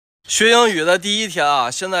学英语的第一天啊，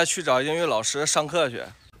现在去找英语老师上课去。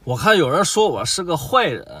我看有人说我是个坏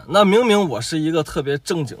人，那明明我是一个特别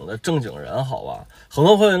正经的正经人，好吧？很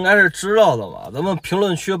多朋友应该是知道的嘛，咱们评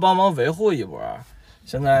论区帮忙维护一波。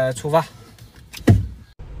现在出发。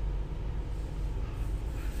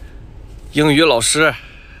英语老师，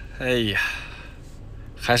哎呀，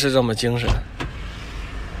还是这么精神。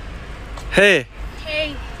Hey.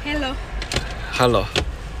 Hey, hello. Hello.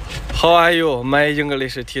 How are you, my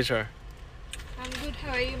English teacher? I'm good.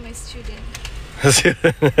 How are you, my student?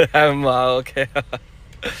 I'm okay.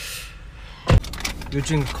 You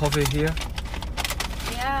drink coffee here?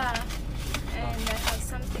 Yeah, and I have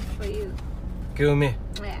something for you. Give me.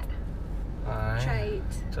 Yeah, 哎， try it.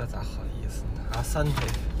 这咋好意思呢？啊，3杯。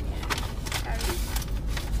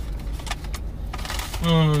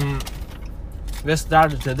We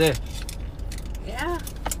start today. Yeah.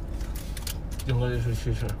 English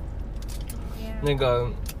teacher. Yeah. 那个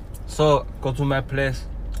 ，So go to my place.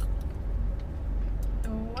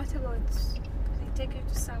 Oh, what about they take you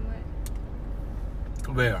to somewhere?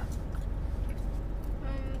 Where?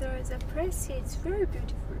 There is a place here. It's very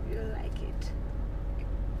beautiful. You'll like it.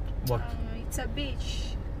 What? It's a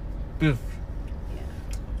beach. Beach. Yeah.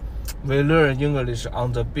 We learn English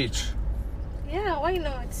on the beach. Yeah, why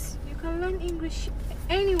not? You can learn English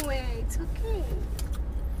anywhere. It's okay.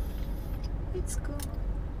 Let's go.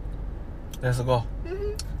 Let's go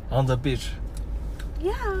on the beach.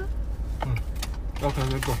 Yeah. Okay,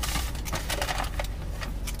 we go.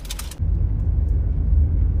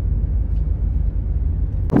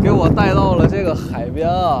 给我带到了这个海边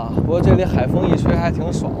啊，不过这里海风一吹还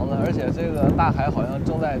挺爽的，而且这个大海好像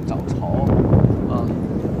正在涨潮啊。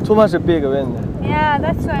Too much big wind. Yeah,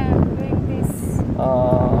 that's why I'm doing this.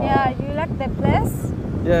 Yeah, you like the place?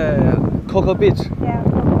 Yeah, Coco Beach. Yeah.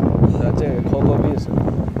 这个 Coco Beach，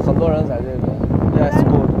 很多人在这边。Yes,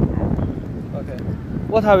 good. Okay.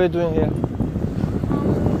 What are we doing here?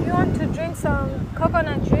 You want to drink some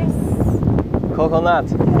coconut juice? Coconut.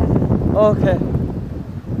 Yeah. Okay.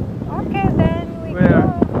 Okay, then we Where?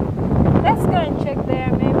 go. Let's go and check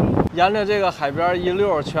there, maybe. 沿着这个海边一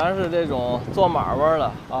溜，全是这种做买卖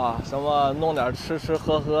的啊，什么弄点吃吃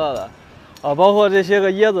喝喝的，啊，包括这些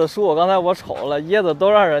个椰子树，刚才我瞅了，椰子都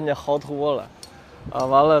让人家薅秃了，啊，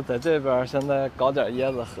完了在这边现在搞点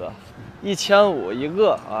椰子喝，1500一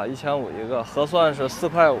个啊，1500一个，核算是4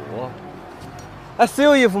块5。哎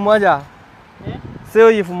，CU衣服么家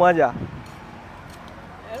？CU衣服么家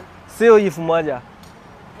？CU衣服么家？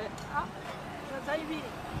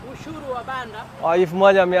啊，衣服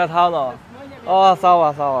么家没他呢？哦，萨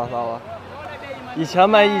瓦。以前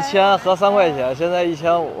卖1000合3块钱，现在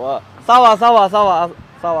1500。萨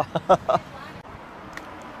瓦。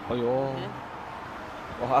哎呦，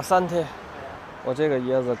哇，3天，我这个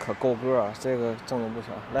椰子可够个，这个正经不行。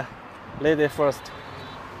来 ，Lady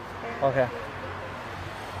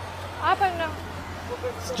first。OK。Up and down.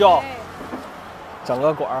 Stop。整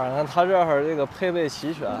个管儿，看他这儿这个配备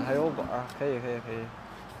齐全，还有管儿，可以。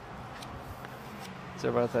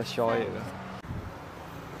这边再削一个。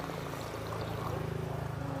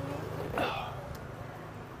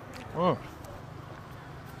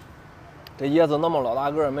这椰子那么老大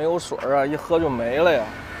个，没有水啊，一喝就没了呀。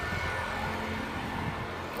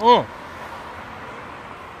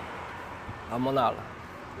阿莫那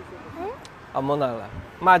了，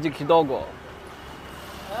马吉基多过。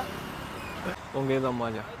我给他么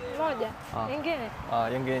家？应给你。啊，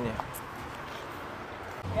应给你。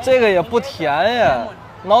这个也不甜呀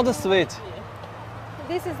 ，not sweet.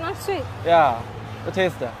 This is not sweet. Yeah, it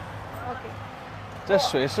tastes. Okay. 这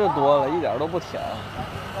水是多了，一点都不甜。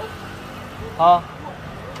啊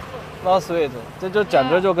 ，not sweet， 这就简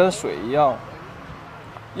直就跟水一样。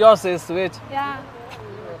Yours is sweet. Yeah.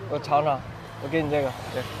 我尝尝，我给你这个。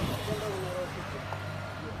对。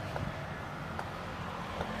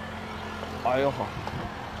哎呦好，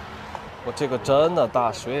我这个真的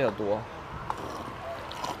大，水也多。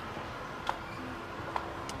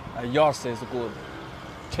哎 ，Yours is good.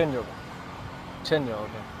 Change 吧 ，Change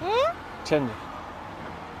OK。Change。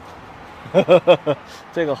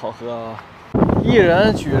这个好喝啊！一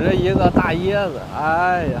人举着一个大椰子，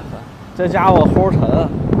哎呀，这家伙齁沉啊！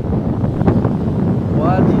我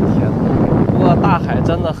的天哪！不过大海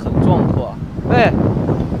真的很壮阔。喂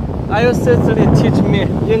 ，Are you seriously teach me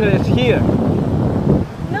English here?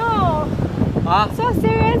 No. 啊 So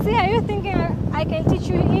seriously, are you thinking I can teach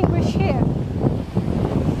you English here?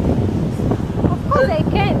 Of course I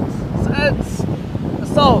can't.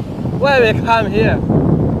 So why we come here?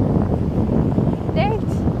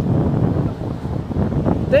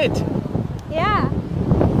 Date? Yeah.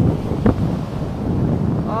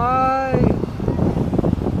 哎，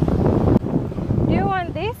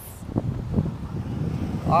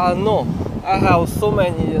 No, I have so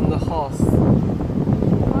many in the house.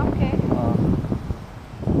 Okay.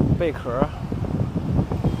 贝壳。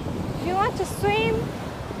Do you want to swim?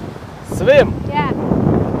 Swim. Yeah.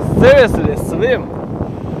 Seriously, swim.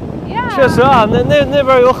 Yeah. 确实啊，那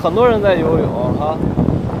边有很多人在游泳哈。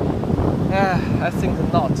I think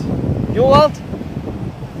not. You want?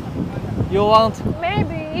 You want?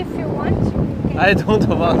 Maybe if you want to. You can. I don't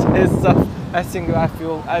want. It's. I think I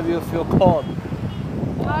will feel cold.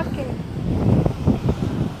 Okay.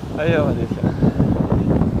 哎呀，我的天！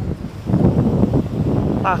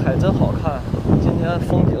大海真好看，今天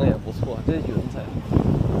风景也不错，这云彩。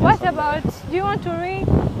What about? Do you want to read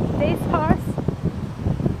this horse?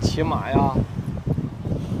 骑马呀？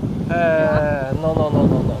哎 ，no no no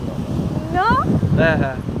no no no no。 No?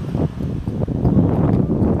 哎。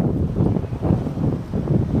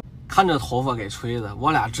看这头发给吹的，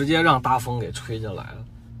我俩直接让大风给吹进来了。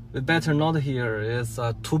We better not here. It's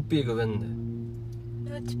a too big wind.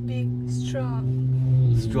 Not big,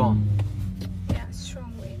 strong. Strong. Yeah,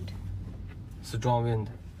 strong wind. Strong wind.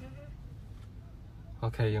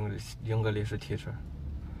 Okay, English teacher.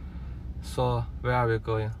 So where are we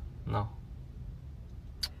going now?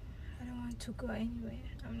 I don't want to go anywhere.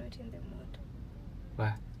 I'm not in the mood.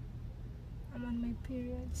 Why? I'm on my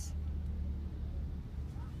periods.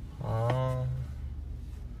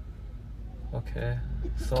 Okay.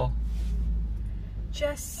 So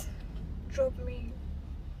Just drop me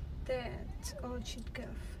there at Orchid Cove.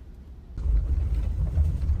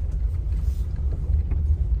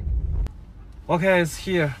 okay, it's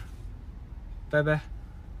here. Bye bye.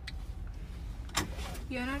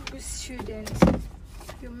 You're not a good student.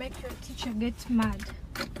 You make your teacher get mad.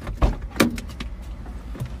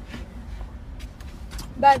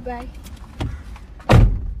 Bye bye.